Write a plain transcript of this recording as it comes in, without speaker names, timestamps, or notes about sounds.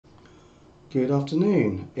Good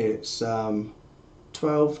afternoon. It's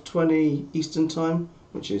 12:20 Eastern Time,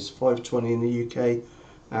 which is 5:20 in the UK,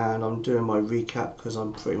 and I'm doing my recap because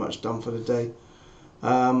I'm pretty much done for the day.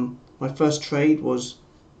 My first trade was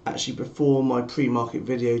actually before my pre-market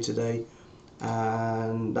video today,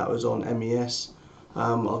 and that was on MES.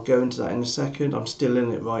 I'll go into that in a second. I'm still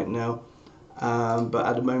in it right now, but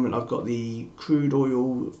at the moment I've got the crude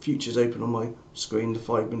oil futures open on my screen, the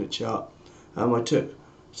 5-minute chart. I took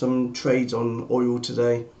some trades on oil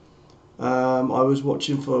today. I was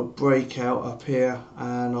watching for a breakout up here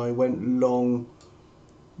and I went long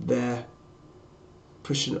there,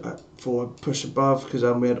 pushing for a push above because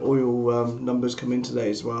we had oil numbers come in today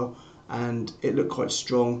as well, and it looked quite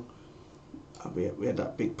strong. We had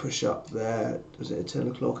that big push up there. Was it at 10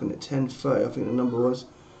 o'clock? And at 10:30 I think the number was,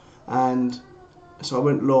 and so I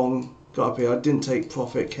went long, got up here. I didn't take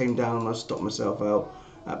profit, came down and I stopped myself out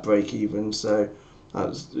at break even, so it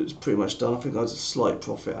was pretty much done. I think I was a slight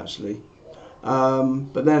profit actually,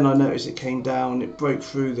 but then I noticed it came down, it broke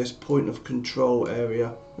through this point of control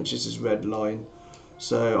area, which is this red line,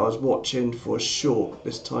 so I was watching for a short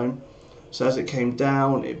this time. So as it came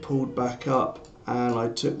down, it pulled back up and I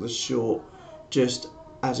took the short just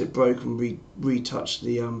as it broke and retested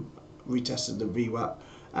the VWAP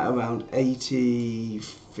at around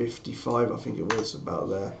 80.55, I think it was, about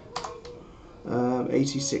there,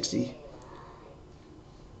 80.60.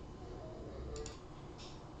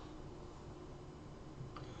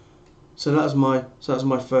 So that was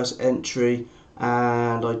my first entry,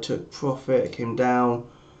 and I took profit. It came down,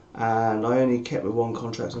 and I only kept with one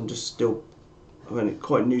contract. I'm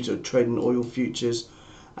quite new to trading oil futures,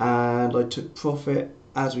 and I took profit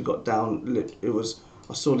as we got down.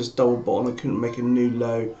 I saw this double bottom. I couldn't make a new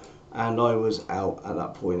low, and I was out at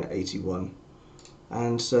that point at 81.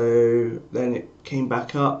 And so then it came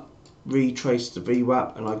back up, retraced the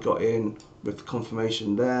VWAP, and I got in with the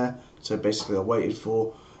confirmation there. So basically, I waited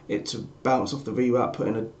for it to bounce off the VWAP, put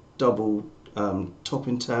in a double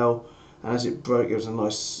topping tail, and as it broke, it was a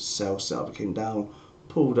nice sell setup. It came down,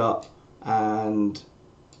 pulled up, and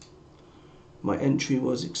my entry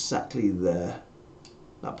was exactly there,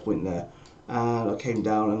 that point there, and I came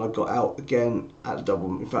down and I got out again at the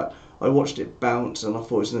double. In fact, I watched it bounce and I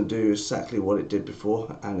thought it was going to do exactly what it did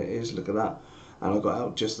before, and it is. Look at that, and I got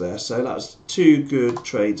out just there. So that's two good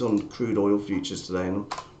trades on crude oil futures today, and I'm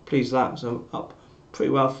pleased with that. So I'm up pretty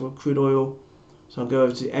well for crude oil. So I'll go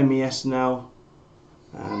over to MES now,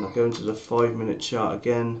 and I'll go into the 5-minute chart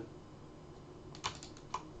again.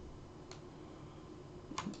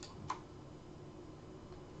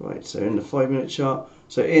 Right, so in the 5-minute chart,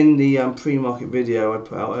 so in the pre-market video I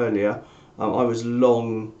put out earlier, I was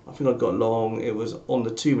long. I think I got long. It was on the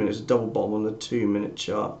 2 minutes, a double bottom on the 2-minute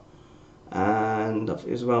chart, and it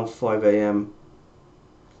was around 5 AM,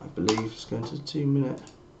 I believe. Let's go into the 2-minute.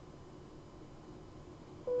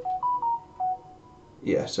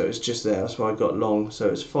 Yeah, so it's just there, that's why I got long. So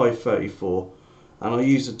it's 5:34, and I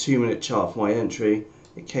used a 2-minute chart for my entry.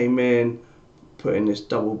 It came in, put in this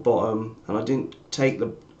double bottom, and I didn't take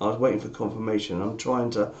I was waiting for confirmation. I'm trying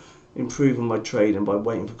to improve on my trade, and by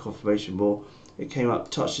waiting for confirmation more, it came up,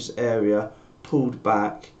 touched this area, pulled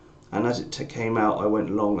back, and as it came out, I went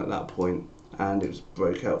long at that point, and it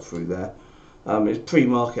broke out through there. It's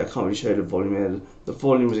pre-market, I can't really show the volume here. The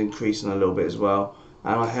volume was increasing a little bit as well,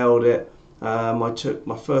 and I held it. I took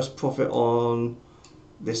my first profit on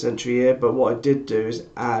this entry here, but what I did do is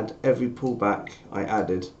add every pullback. I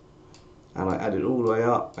added all the way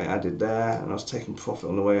up. I added there, and I was taking profit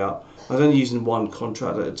on the way up. I was only using one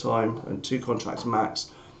contract at a time and 2 contracts max,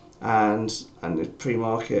 and the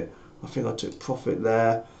pre-market, I think I took profit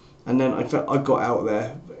there, and then I got out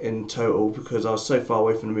there in total because I was so far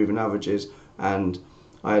away from the moving averages, and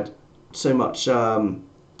I had so much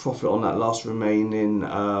profit on that last remaining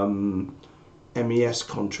MES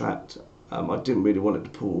contract. I didn't really want it to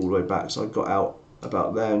pull all the way back, so I got out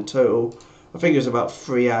about there in total. I think it was about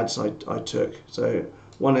 3 adds I took. So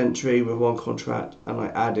one entry with one contract, and I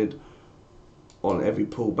added on every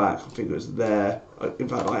pullback. I think it was there. In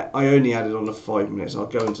fact, I only added on the 5 minutes. I'll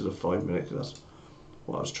go into the 5 minute because that's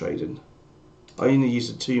what I was trading. I only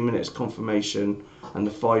used the 2 minutes confirmation, and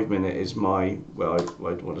the 5 minute is where I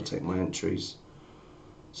want to take my entries.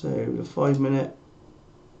 So the 5 minute.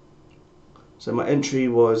 So my entry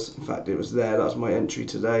was, in fact, it was there. That was my entry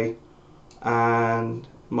today, and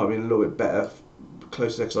it might have been a little bit better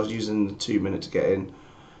closer there because I was using the 2 minute to get in.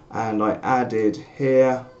 And I added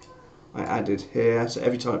here, so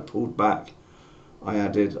every time it pulled back, I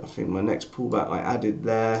added. I think my next pullback I added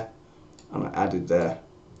there, and I added there.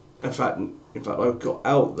 In fact, I got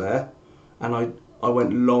out there, and I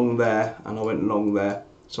went long there, and I went long there.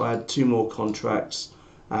 so I had 2 more contracts,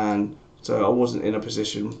 and so I wasn't in a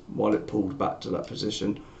position while it pulled back to that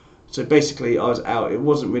position. So basically I was out. It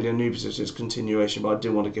wasn't really a new position, it's continuation, but I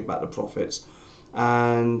didn't want to give back the profits,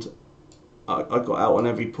 and I got out on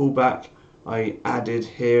every pullback. I added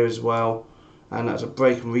here as well, and that's a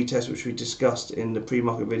break and retest, which we discussed in the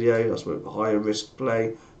pre-market video. That's what higher risk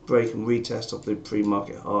play, break and retest of the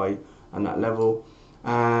pre-market high and that level,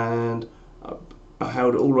 and I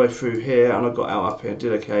held it all the way through here, and I got out up here,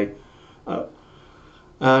 did okay.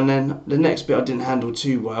 And then the next bit I didn't handle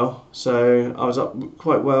too well, so I was up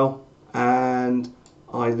quite well, and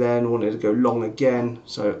I then wanted to go long again,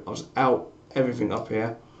 so I was out everything up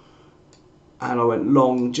here, and I went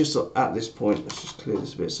long just at this point. Let's just clear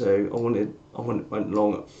this a bit. So I went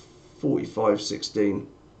long at 45.16,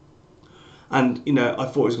 and you know, I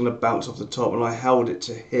thought it was going to bounce off the top, and I held it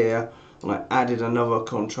to here, and I added another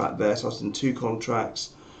contract there, so I was in 2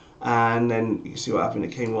 contracts, and then you can see what happened.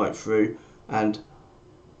 It came right through, and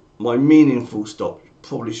my meaningful stop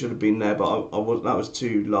probably should have been there, but that was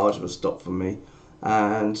too large of a stop for me,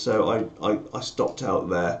 and so I stopped out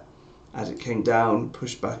there as it came down,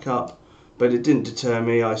 pushed back up, but it didn't deter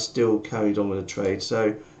me. I still carried on with the trade.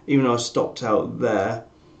 So even though I stopped out there,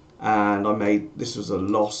 and I made, this was a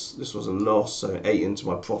loss, so 8 into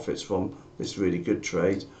my profits from this really good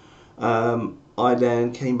trade. I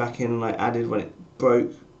then came back in and I added when it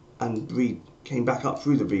broke and came back up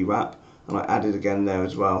through the VWAP, and I added again there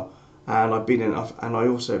as well, and I've been enough, and I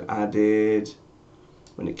also added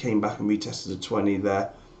when it came back and retested the 20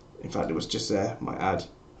 there. In fact, it was just there, my add,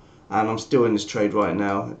 and I'm still in this trade right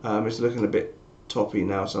now. It's looking a bit toppy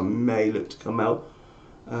now, so I may look to come out,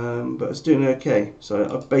 but it's doing okay. So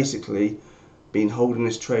I've basically been holding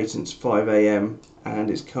this trade since 5 AM, and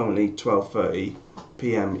it's currently 12:30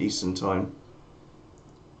 PM Eastern time,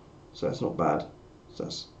 so that's not bad. So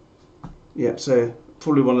that's, yeah, so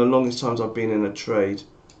probably one of the longest times I've been in a trade,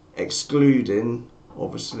 excluding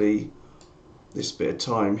obviously this bit of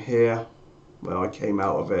time here where I came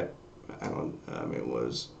out of it. Hang on, it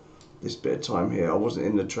was this bit of time here. I wasn't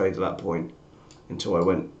in the trade at that point until I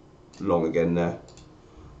went long again there,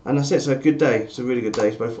 and that's it. So a good day. It's a really good day.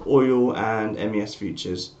 It's both oil and MES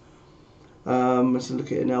futures. Let's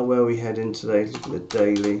look at it now. Where are we heading today? Look at the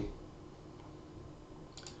daily.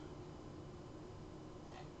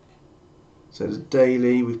 So the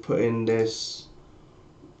daily, we put in this,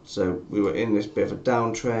 so we were in this bit of a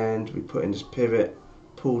downtrend, we put in this pivot,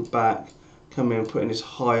 pulled back, come in and put in this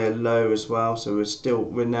higher low as well. So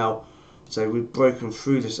we're now, so we've broken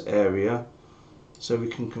through this area, so we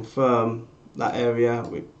can confirm that area.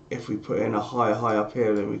 If we put in a higher high up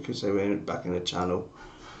here, then we could say we're back in a channel.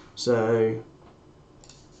 So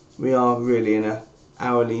we are really in a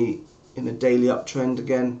daily uptrend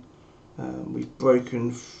again. We've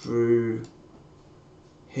broken through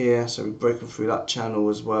here, so we've broken through that channel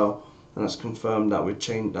as well, and that's confirmed that we've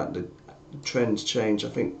changed, that the trends change. I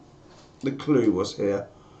think the clue was here.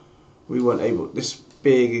 We weren't able, this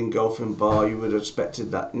big engulfing bar, you would have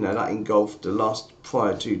expected that, you know, that engulfed the last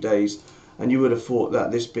prior 2 days, and you would have thought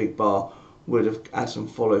that this big bar would have had some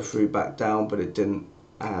follow through back down, but it didn't,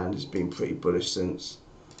 and it's been pretty bullish since.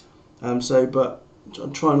 But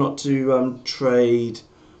I'm trying not to trade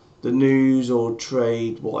the news or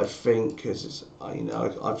trade what I think, because it's, you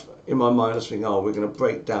know, I've in my mind I was thinking, oh, we're going to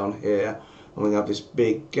break down here and we're going to have this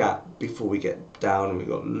big gap before we get down, and we've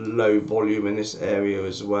got low volume in this area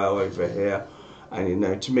as well over here, and you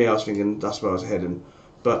know, to me I was thinking that's where I was heading.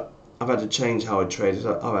 But I've had to change how I trade.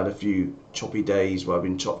 I've had a few choppy days where I've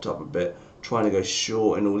been chopped up a bit, trying to go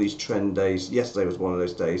short in all these trend days. Yesterday was one of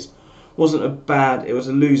those days. It was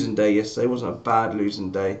a losing day yesterday. It wasn't a bad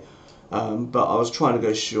losing day. But I was trying to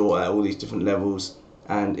go short at all these different levels,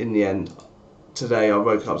 and in the end today I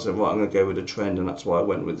woke up and said, right, I'm going to go with the trend, and that's why I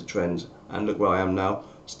went with the trend, and look where I am now,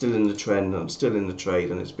 still in the trend, and I'm still in the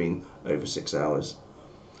trade, and it's been over 6 hours.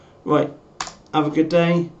 Right, have a good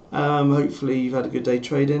day. Hopefully you've had a good day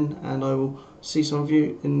trading, and I will see some of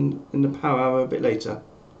you in the power hour a bit later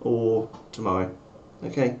or tomorrow.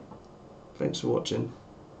 Okay, thanks for watching.